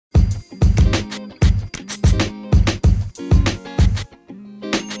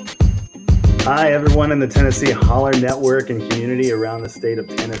Hi, everyone in the Tennessee Holler Network and community around the state of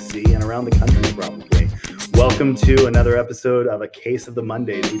Tennessee and around the country, probably. Welcome to another episode of A Case of the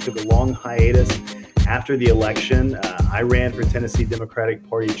Mondays. We took a long hiatus after the election. I ran for Tennessee Democratic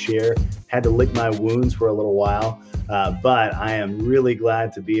Party chair, had to lick my wounds for a little while, but I am really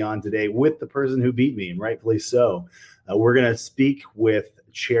glad to be on today with the person who beat me, and rightfully so. We're going to speak with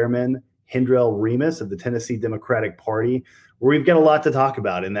Chairman Hendrell Remus of the Tennessee Democratic Party, where we've got a lot to talk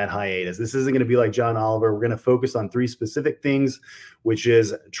about in that hiatus. This isn't going to be like John Oliver. We're going to focus on three specific things, which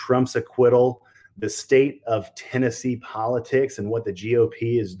is Trump's acquittal, the state of Tennessee politics and what the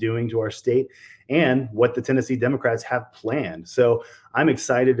GOP is doing to our state, and what the Tennessee Democrats have planned. So I'm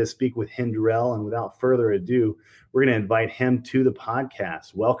excited to speak with Hendrell, and without further ado, we're going to invite him to the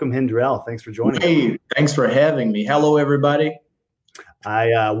podcast. Welcome, Hendrell. Thanks for joining us. Hey, thanks for having me. Hello, everybody.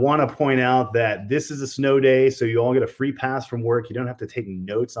 I want to point out that this is a snow day, so you all get a free pass from work. You don't have to take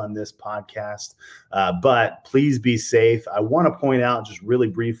notes on this podcast, but please be safe. I want to point out just really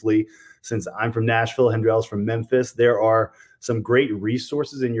briefly, since I'm from Nashville, Hendrell's from Memphis, there are some great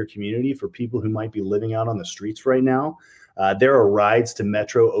resources in your community for people who might be living out on the streets right now. There are rides to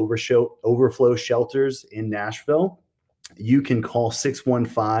Metro overflow shelters in Nashville. You can call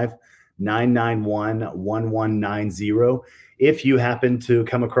 615-991-1190. If you happen to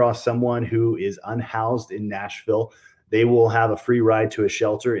come across someone who is unhoused in Nashville, they will have a free ride to a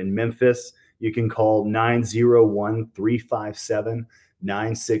shelter in Memphis. You can call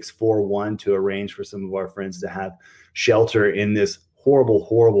 901-357-9641 to arrange for some of our friends to have shelter in this horrible,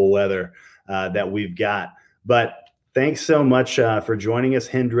 horrible weather that we've got. But thanks so much for joining us,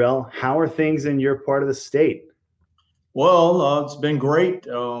 Hendrell. How are things in your part of the state? Well, it's been great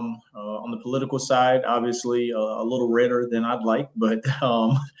on the political side. Obviously, a little redder than I'd like, but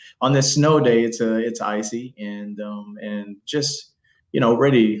on this snow day, it's icy and just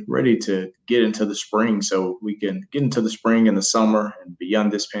ready to get into the spring, so we can get into the spring and the summer and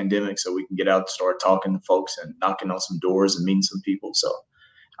beyond this pandemic, so we can get out and start talking to folks and knocking on some doors and meeting some people. So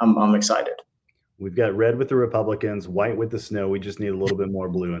I'm excited. We've got red with the Republicans, white with the snow. We just need a little bit more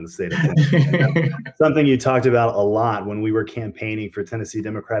blue in the state of Tennessee. Something you talked about a lot when we were campaigning for Tennessee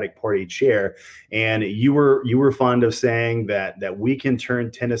Democratic Party chair, and you were fond of saying that we can turn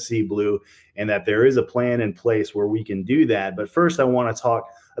Tennessee blue and that there is a plan in place where we can do that. But first, I want to talk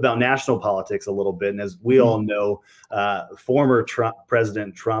about national politics a little bit. And as we all know, former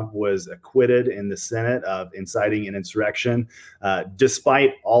President Trump was acquitted in the Senate of inciting an insurrection,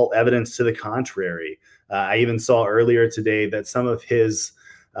 despite all evidence to the contrary. I even saw earlier today that some of his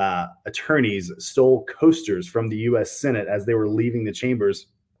attorneys stole coasters from the U.S. Senate as they were leaving the chambers.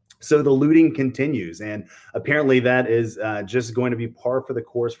 So the looting continues, and apparently that is just going to be par for the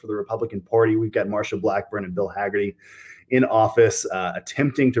course for the Republican Party. We've got Marsha Blackburn and Bill Hagerty in office,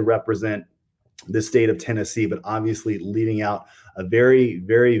 attempting to represent the state of Tennessee, but obviously leaving out a very,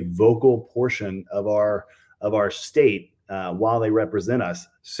 very vocal portion of our state while they represent us.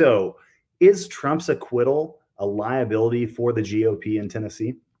 So, is Trump's acquittal a liability for the GOP in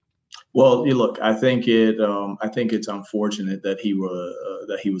Tennessee? Well, look, I think it's unfortunate that he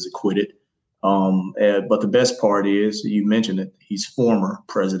was acquitted. But the best part is, you mentioned it, he's former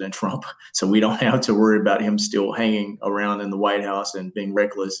President Trump, so we don't have to worry about him still hanging around in the White House and being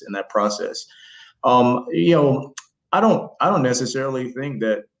reckless in that process. I don't necessarily think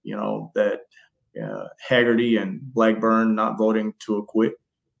that Hagerty and Blackburn not voting to acquit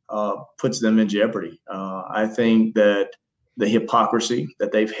puts them in jeopardy. I think that the hypocrisy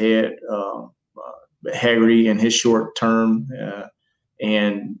that they've had, Hagerty in his short term,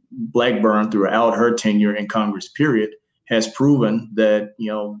 and Blackburn throughout her tenure in Congress, period, has proven that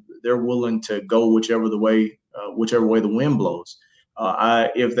they're willing to go whichever way the wind blows.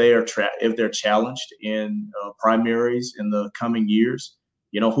 If they're challenged in primaries in the coming years,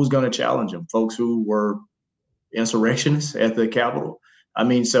 who's going to challenge them? Folks who were insurrectionists at the Capitol. I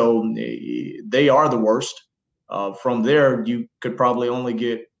mean, so they are the worst. From there, you could probably only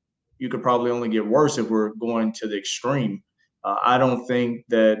get worse if we're going to the extreme. I don't think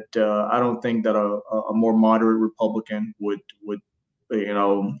that a more moderate Republican would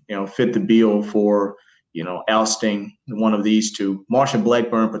fit the bill for ousting one of these two. Marsha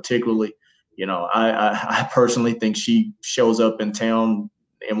Blackburn, particularly, I personally think she shows up in town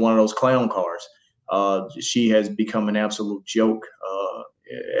in one of those clown cars. She has become an absolute joke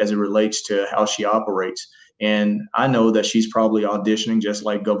as it relates to how she operates. And I know that she's probably auditioning, just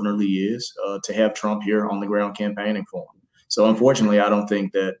like Governor Lee is, to have Trump here on the ground campaigning for him. So unfortunately, I don't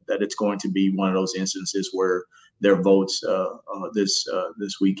think that it's going to be one of those instances where their votes this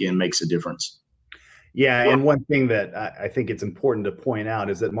weekend makes a difference. Yeah, and one thing that I think it's important to point out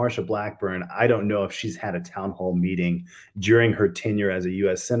is that Marsha Blackburn, I don't know if she's had a town hall meeting during her tenure as a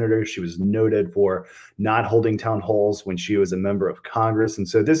U.S. Senator. She was noted for not holding town halls when she was a member of Congress. And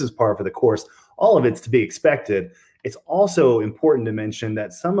so this is par for the course. All of it's to be expected. It's also important to mention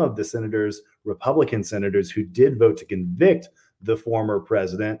that some of the senators, Republican senators, who did vote to convict the former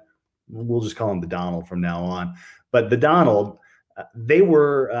president, we'll just call him the Donald from now on, but the Donald, they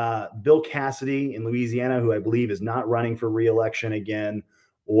were Bill Cassidy in Louisiana, who I believe is not running for reelection again,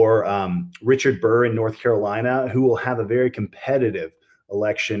 or Richard Burr in North Carolina, who will have a very competitive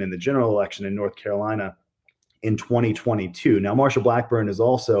election in the general election in North Carolina in 2022. Now, Marsha Blackburn is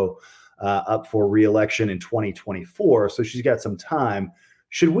also up for reelection in 2024, so she's got some time.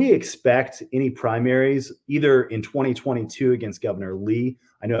 Should we expect any primaries either in 2022 against Governor Lee?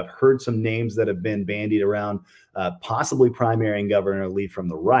 I know I've heard some names that have been bandied around, possibly primarying Governor Lee from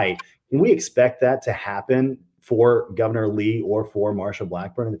the right. Can we expect that to happen for Governor Lee or for Marsha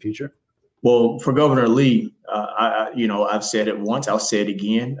Blackburn in the future? Well, for Governor Lee, I've said it once, I'll say it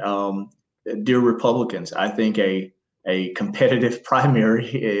again. Dear Republicans, I think a competitive primary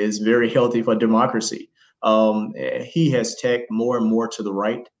is very healthy for democracy. He has tacked more and more to the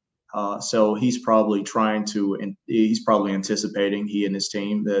right. So he's probably he's probably anticipating, he and his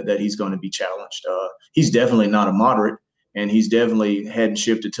team, that he's going to be challenged. He's definitely not a moderate, and he's definitely hadn't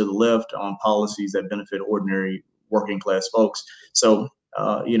shifted to the left on policies that benefit ordinary working class folks. So,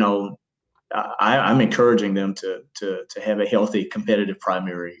 I'm encouraging them to have a healthy, competitive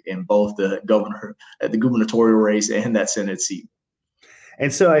primary in both the gubernatorial race and that Senate seat.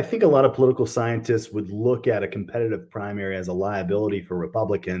 And so I think a lot of political scientists would look at a competitive primary as a liability for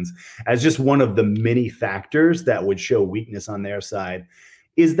Republicans, as just one of the many factors that would show weakness on their side.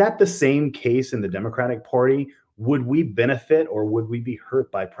 Is that the same case in the Democratic Party? Would we benefit or would we be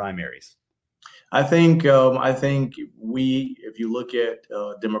hurt by primaries? I think if you look at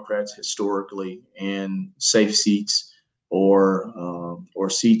Democrats historically in safe seats or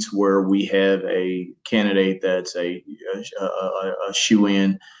seats where we have a candidate that's a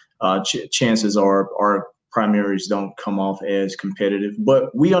shoe-in, chances are our primaries don't come off as competitive.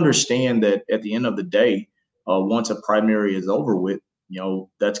 But we understand that at the end of the day, once a primary is over with,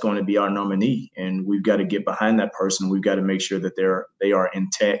 that's going to be our nominee, and we've got to get behind that person. We've got to make sure that they are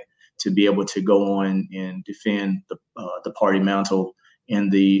intact to be able to go on and defend the party mantle in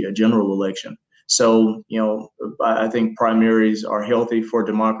the general election. So, I think primaries are healthy for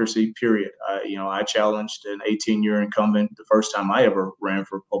democracy, period. I challenged an 18-year incumbent the first time I ever ran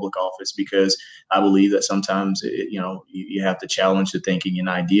for public office, because I believe that sometimes, you have to challenge the thinking and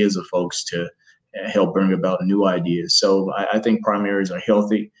ideas of folks to help bring about new ideas. So I think primaries are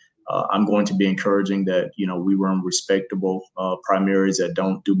healthy. I'm going to be encouraging that, we run respectable primaries that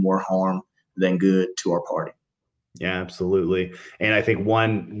don't do more harm than good to our party. Yeah, absolutely. And I think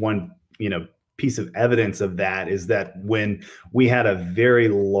one piece of evidence of that is that when we had a very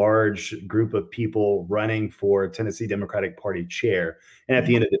large group of people running for Tennessee Democratic Party chair, and at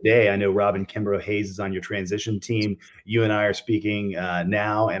the end of the day, I know Robin Kimbrough Hayes is on your transition team. You and I are speaking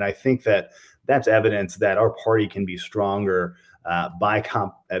now, and I think that's evidence that our party can be stronger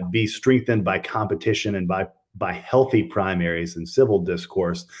be strengthened by competition and by healthy primaries and civil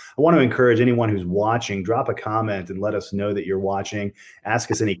discourse. I want to encourage anyone who's watching, drop a comment and let us know that you're watching. Ask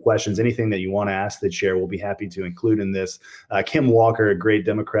us any questions, anything that you want to ask the chair. We'll be happy to include in this. Kim Walker, a great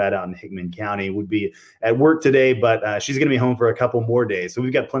Democrat out in Hickman County, would be at work today, but she's going to be home for a couple more days. So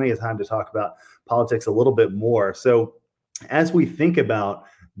we've got plenty of time to talk about politics a little bit more. So as we think about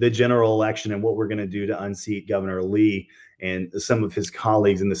the general election and what we're going to do to unseat Governor Lee and some of his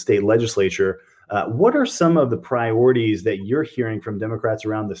colleagues in the state legislature, what are some of the priorities that you're hearing from Democrats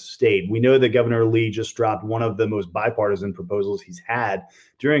around the state? We know that Governor Lee just dropped one of the most bipartisan proposals he's had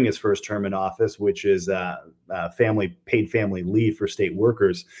during his first term in office, which is paid family leave for state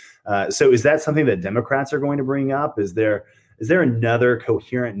workers. So is that something that Democrats are going to bring up? Is there another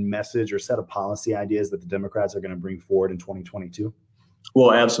coherent message or set of policy ideas that the Democrats are going to bring forward in 2022?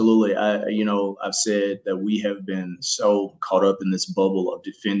 Well, absolutely. I've said that we have been so caught up in this bubble of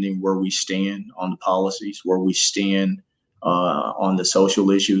defending where we stand on the policies, where we stand on the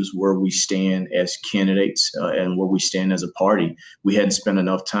social issues, where we stand as candidates, and where we stand as a party. We hadn't spent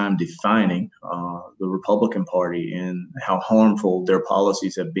enough time defining the Republican Party and how harmful their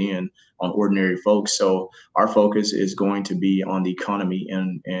policies have been on ordinary folks. So our focus is going to be on the economy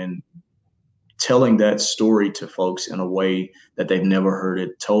and telling that story to folks in a way that they've never heard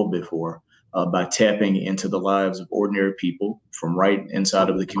it told before, by tapping into the lives of ordinary people from right inside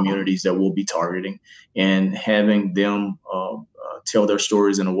of the communities that we'll be targeting, and having them tell their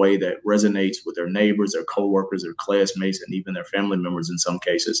stories in a way that resonates with their neighbors, their coworkers, their classmates, and even their family members in some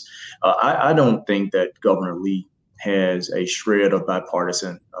cases. I don't think that Governor Lee has a shred of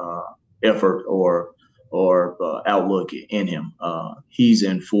bipartisan effort or outlook in him. He's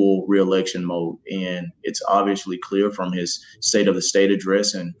in full reelection mode, and it's obviously clear from his State of the State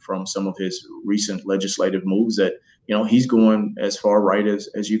address and from some of his recent legislative moves that he's going as far right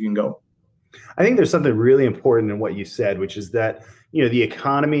as you can go. I think there's something really important in what you said, which is that the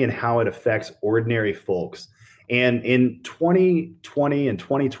economy and how it affects ordinary folks. And in 2020 and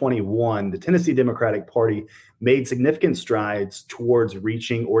 2021, the Tennessee Democratic Party made significant strides towards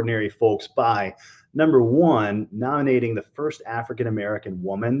reaching ordinary folks by, number one, nominating the first African-American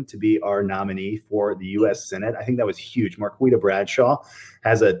woman to be our nominee for the U.S. Senate. I think that was huge. Marquita Bradshaw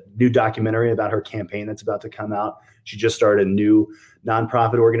has a new documentary about her campaign that's about to come out. She just started a new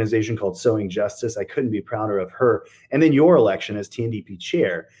nonprofit organization called Sowing Justice. I couldn't be prouder of her. And then your election as TNDP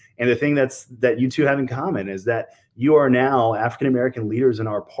chair. And the thing that you two have in common is that you are now African-American leaders in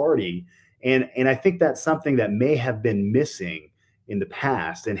our party. And I think that's something that may have been missing in the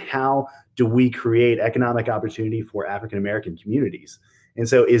past. And how do we create economic opportunity for African-American communities? And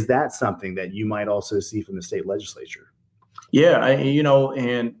so is that something that you might also see from the state legislature? Yeah,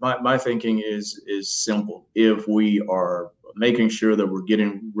 and my thinking is simple. If we are making sure that we're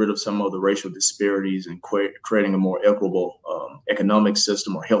getting rid of some of the racial disparities and creating a more equitable economic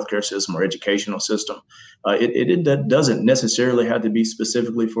system or healthcare system or educational system, it doesn't necessarily have to be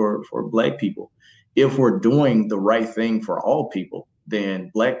specifically for Black people. If we're doing the right thing for all people,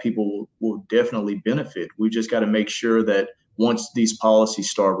 then Black people will definitely benefit. We just got to make sure that once these policies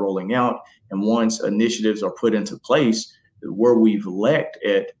start rolling out and once initiatives are put into place, where we've lacked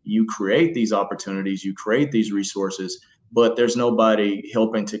at, you create these opportunities, you create these resources, but there's nobody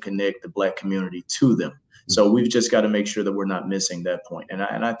helping to connect the Black community to them. So we've just got to make sure that we're not missing that point. And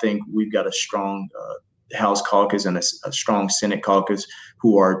I think we've got a strong House caucus and a strong Senate caucus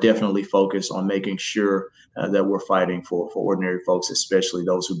who are definitely focused on making sure that we're fighting for ordinary folks, especially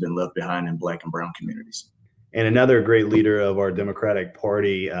those who've been left behind in Black and brown communities. And another great leader of our Democratic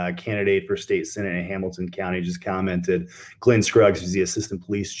Party, candidate for state Senate in Hamilton County, just commented. Glenn Scruggs, who's the assistant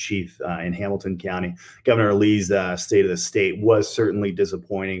police chief in Hamilton County. Governor Lee's State of the State was certainly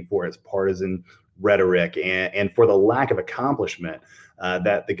disappointing for its partisan rhetoric and for the lack of accomplishment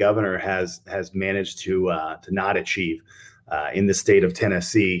that the governor has managed to not achieve in the state of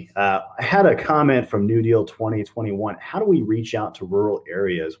Tennessee. I had a comment from New Deal 2021. How do we reach out to rural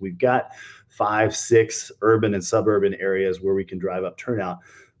areas? We've got 5, 6 urban and suburban areas where we can drive up turnout.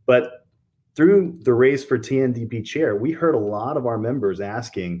 But through the race for TNDP chair, we heard a lot of our members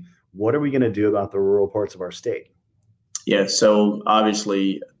asking, what are we going to do about the rural parts of our state? Yeah, so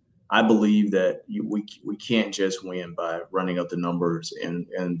obviously, I believe that we can't just win by running up the numbers in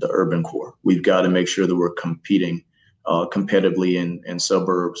the urban core. We've got to make sure that we're competing competitively in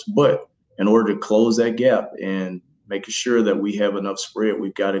suburbs. But in order to close that gap and making sure that we have enough spread,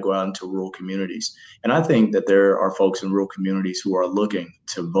 we've got to go out into rural communities. And I think that there are folks in rural communities who are looking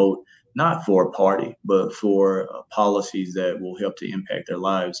to vote not for a party, but for policies that will help to impact their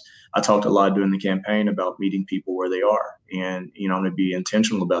lives. I talked a lot during the campaign about meeting people where they are. And, I'm going to be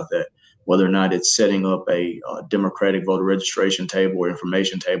intentional about that, whether or not it's setting up a Democratic voter registration table or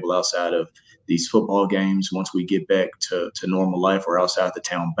information table outside of these football games once we get back to normal life, or outside the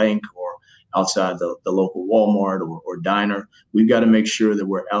town bank, or outside the local Walmart or diner. We've got to make sure that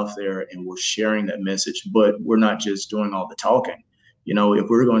we're out there and we're sharing that message, but we're not just doing all the talking. If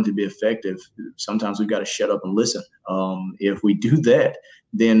we're going to be effective, sometimes we've got to shut up and listen. If we do that,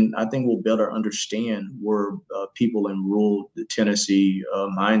 then I think we'll better understand where people in rural Tennessee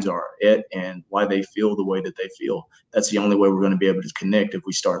minds are at and why they feel the way that they feel. That's the only way we're going to be able to connect, if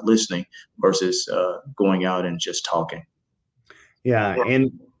we start listening versus going out and just talking. Yeah,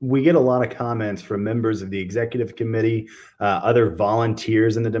 and we get a lot of comments from members of the executive committee, other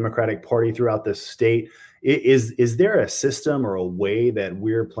volunteers in the Democratic Party throughout the state. Is there a system or a way that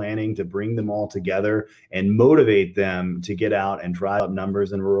we're planning to bring them all together and motivate them to get out and drive up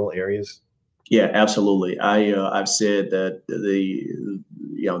numbers in rural areas? Yeah, absolutely. I've said that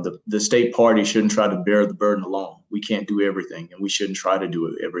the state party shouldn't try to bear the burden alone. We can't do everything, and we shouldn't try to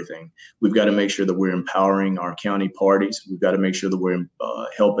do everything. We've got to make sure that we're empowering our county parties. We've got to make sure that we're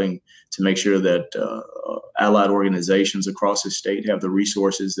helping to make sure that allied organizations across the state have the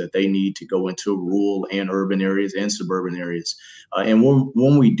resources that they need to go into rural and urban areas and suburban areas. And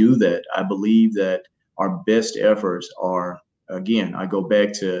when we do that, I believe that our best efforts are, again, I go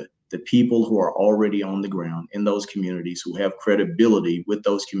back to the people who are already on the ground in those communities, who have credibility with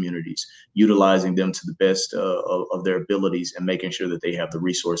those communities, utilizing them to the best of their abilities and making sure that they have the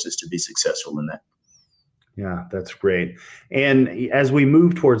resources to be successful in that. Yeah, that's great. And as we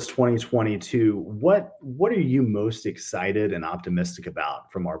move towards 2022, what are you most excited and optimistic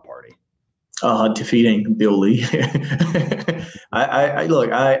about from our party? Defeating Bill Lee.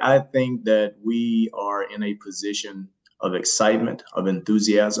 I think that we are in a position of excitement, of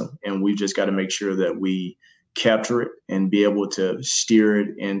enthusiasm, and we've just got to make sure that we capture it and be able to steer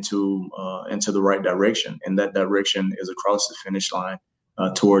it into the right direction. And that direction is across the finish line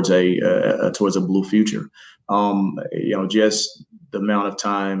towards a blue future. Just the amount of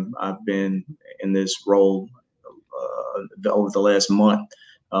time I've been in this role over the last month.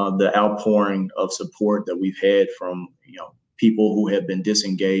 The outpouring of support that we've had from people who have been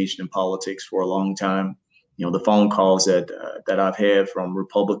disengaged in politics for a long time, the phone calls that I've had from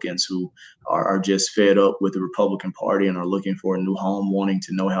Republicans who are just fed up with the Republican Party and are looking for a new home, wanting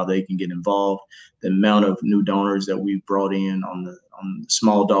to know how they can get involved. The amount of new donors that we've brought in on the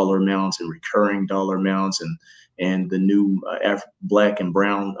small dollar amounts and recurring dollar amounts, and the new Black and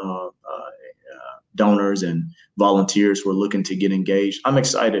brown donors and volunteers who are looking to get engaged. I'm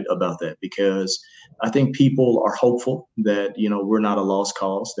excited about that because I think people are hopeful that, we're not a lost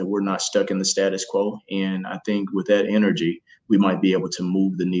cause, that we're not stuck in the status quo. And I think with that energy, we might be able to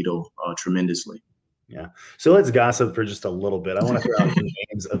move the needle tremendously. Yeah. So let's gossip for just a little bit. I want to throw out some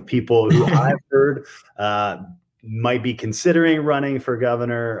names of people who I've heard might be considering running for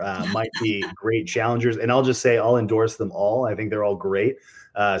governor, might be great challengers. And I'll just say I'll endorse them all. I think they're all great.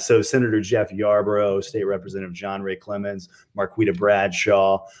 So Senator Jeff Yarborough, State Representative John Ray Clemens, Marquita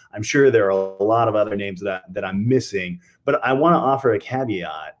Bradshaw. I'm sure there are a lot of other names that I'm missing, but I want to offer a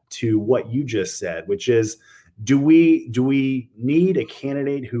caveat to what you just said, which is, do we need a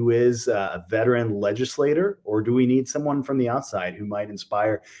candidate who is a veteran legislator, or do we need someone from the outside who might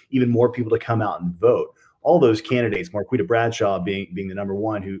inspire even more people to come out and vote? All those candidates, Marquita Bradshaw being the number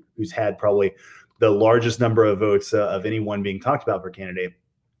one, who's had probably the largest number of votes of anyone being talked about for candidate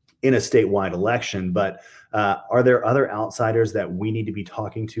in a statewide election. But are there other outsiders that we need to be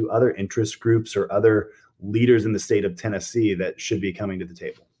talking to, other interest groups or other leaders in the state of Tennessee that should be coming to the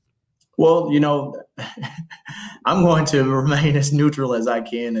table? Well, I'm going to remain as neutral as I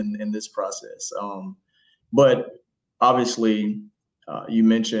can in this process. But obviously, you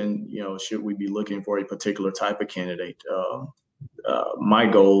mentioned, should we be looking for a particular type of candidate? My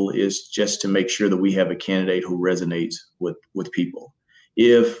goal is just to make sure that we have a candidate who resonates with people.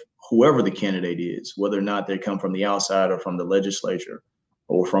 If whoever the candidate is, whether or not they come from the outside or from the legislature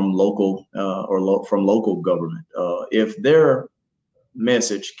or from local from local government, if their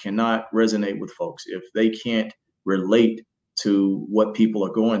message cannot resonate with folks, if they can't relate to what people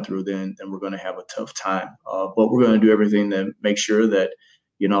are going through, then we're going to have a tough time. But we're going to do everything to make sure that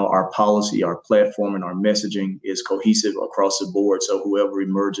our policy, our platform, and our messaging is cohesive across the board. So whoever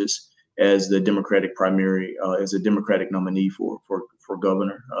emerges as the Democratic primary, as a Democratic nominee for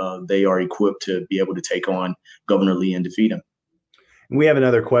governor, they are equipped to be able to take on Governor Lee and defeat him. And we have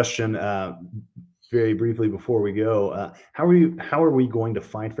another question very briefly before we go. How are we going to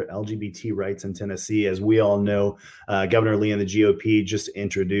fight for LGBT rights in Tennessee? As we all know, Governor Lee and the GOP just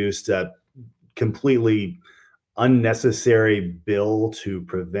introduced a completely unnecessary bill to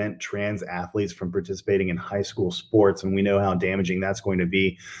prevent trans athletes from participating in high school sports. And we know how damaging that's going to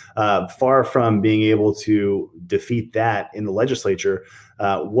be. Far from being able to defeat that in the legislature,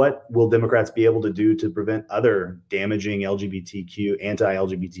 what will Democrats be able to do to prevent other damaging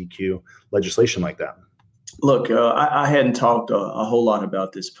anti-LGBTQ legislation like that? Look, I hadn't talked a whole lot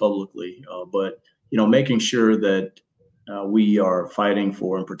about this publicly, but making sure that we are fighting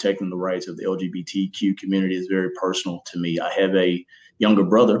for and protecting the rights of the LGBTQ community is very personal to me. I have a younger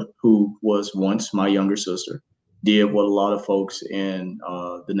brother who was once my younger sister, did what a lot of folks in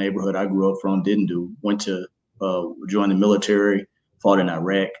the neighborhood I grew up from didn't do, went to join the military, fought in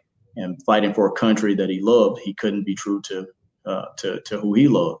Iraq, and fighting for a country that he loved. He couldn't be true to who he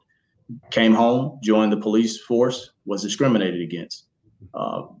loved. Came home, joined the police force, was discriminated against.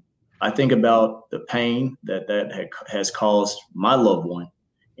 I think about the pain that has caused my loved one.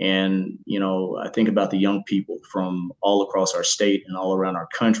 And, I think about the young people from all across our state and all around our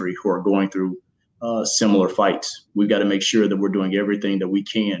country who are going through similar fights. We've got to make sure that we're doing everything that we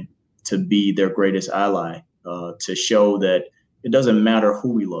can to be their greatest ally, to show that it doesn't matter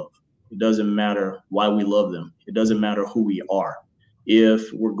who we love. It doesn't matter why we love them. It doesn't matter who we are.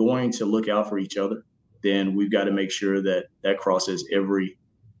 If we're going to look out for each other, then we've got to make sure that crosses every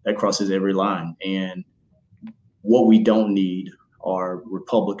line. And what we don't need are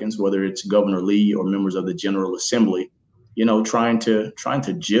Republicans, whether it's Governor Lee or members of the General Assembly, trying to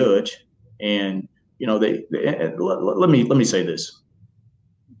judge. And let me say this: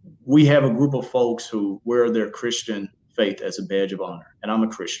 we have a group of folks who wear their Christian faith as a badge of honor, and I'm a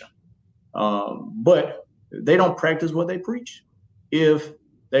Christian, but they don't practice what they preach. If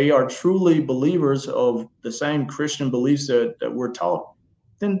they are truly believers of the same Christian beliefs that we're taught,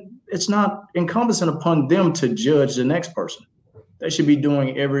 then it's not incumbent upon them to judge the next person. They should be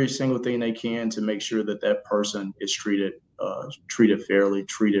doing every single thing they can to make sure that that person is treated fairly,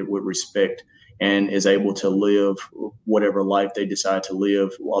 treated with respect, and is able to live whatever life they decide to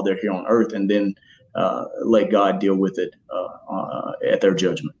live while they're here on earth, and then let God deal with it at their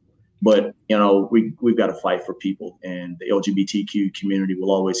judgment. But, we've got to fight for people, and the LGBTQ community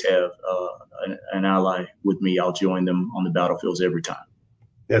will always have an ally with me. I'll join them on the battlefields every time.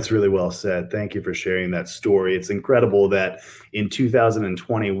 That's really well said. Thank you for sharing that story. It's incredible that in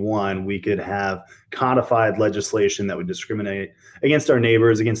 2021, we could have codified legislation that would discriminate against our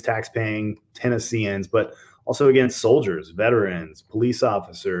neighbors, against tax-paying Tennesseans, but also against soldiers, veterans, police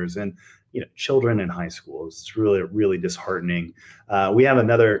officers, and children in high school. It's really, really disheartening. We have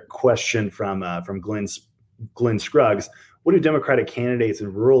another question from Glenn Scruggs. What do Democratic candidates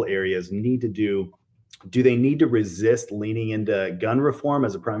in rural areas need to do? Do they need to resist leaning into gun reform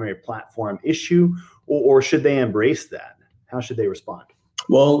as a primary platform issue, or should they embrace that? How should they respond?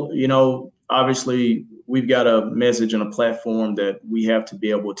 Well, obviously we've got a message and a platform that we have to be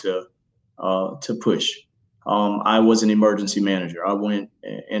able to push. I was an emergency manager. I went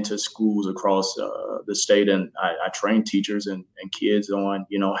into schools across the state, and I trained teachers and kids on,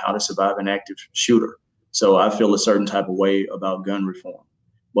 how to survive an active shooter. So I feel a certain type of way about gun reform.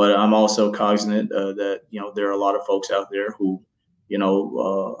 But I'm also cognizant that, there are a lot of folks out there who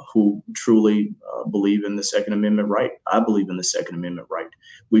truly believe in the Second Amendment right. I believe in the Second Amendment right.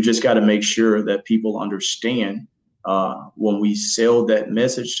 We've just got to make sure that people understand when we sell that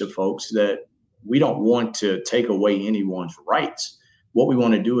message to folks that we don't want to take away anyone's rights. What we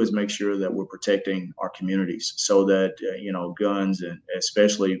want to do is make sure that we're protecting our communities so that, guns, and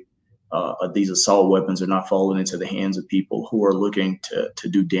especially these assault weapons, are not falling into the hands of people who are looking to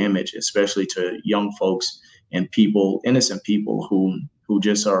do damage, especially to young folks and innocent people who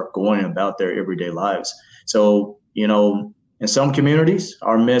just are going about their everyday lives. So, in some communities,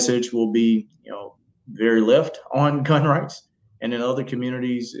 our message will be, very left on gun rights. And in other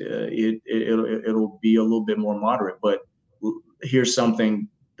communities, it'll be a little bit more moderate. But here's something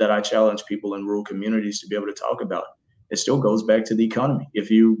that I challenge people in rural communities to be able to talk about. It still goes back to the economy. If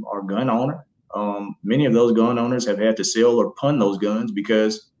you are a gun owner, many of those gun owners have had to sell or pawn those guns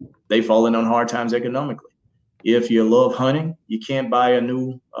because they've fallen on hard times economically. If you love hunting, you can't buy a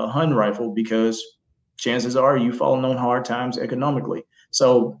new hunting rifle because chances are you've fallen on hard times economically.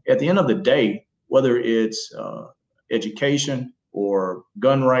 So at the end of the day, whether it's education or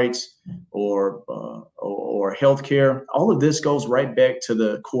gun rights or healthcare, all of this goes right back to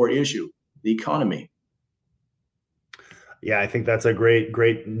the core issue, the economy. Yeah, I think that's a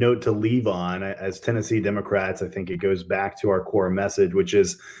great note to leave on. As Tennessee Democrats, I think it goes back to our core message, which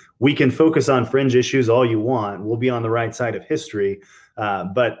is we can focus on fringe issues all you want. We'll be on the right side of history.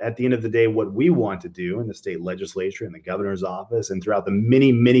 But at the end of the day, what we want to do in the state legislature, in the governor's office, and throughout the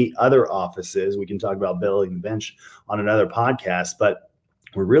many, many other offices, we can talk about building the bench on another podcast, but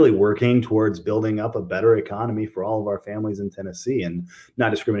we're really working towards building up a better economy for all of our families in Tennessee and not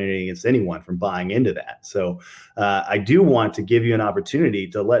discriminating against anyone from buying into that. So I do want to give you an opportunity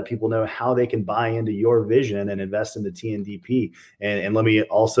to let people know how they can buy into your vision and invest in the TNDP. And let me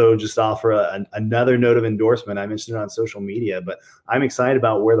also just offer another note of endorsement. I mentioned it on social media, but I'm excited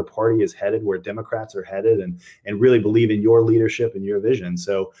about where the party is headed, where Democrats are headed, and really believe in your leadership and your vision.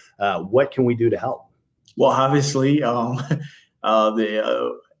 So what can we do to help? Well, obviously, all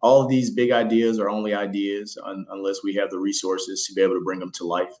of these big ideas are only ideas unless we have the resources to be able to bring them to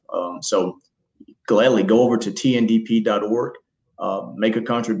life. So gladly go over to tndp.org, make a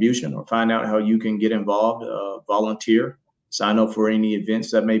contribution, or find out how you can get involved, volunteer, sign up for any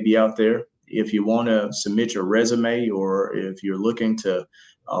events that may be out there. If you want to submit your resume, or if you're looking to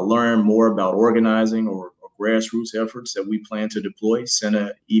learn more about organizing or grassroots efforts that we plan to deploy, send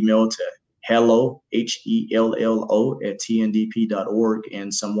an email to hello, HELLO at tndp.org,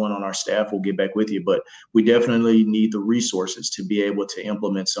 and someone on our staff will get back with you. But we definitely need the resources to be able to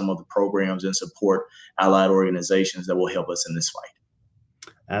implement some of the programs and support allied organizations that will help us in this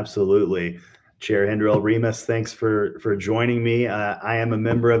fight. Absolutely. Chair Hendrell. Remus, thanks for joining me. I am a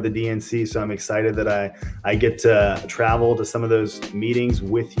member of the DNC, so I'm excited that I get to travel to some of those meetings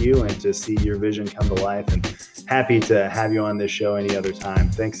with you and to see your vision come to life, and happy to have you on this show any other time.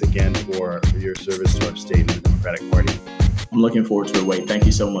 Thanks again for your service to our state and the Democratic Party. I'm looking forward to it, Wade. Thank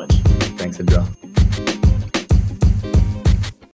you so much. Thanks, Hendrell.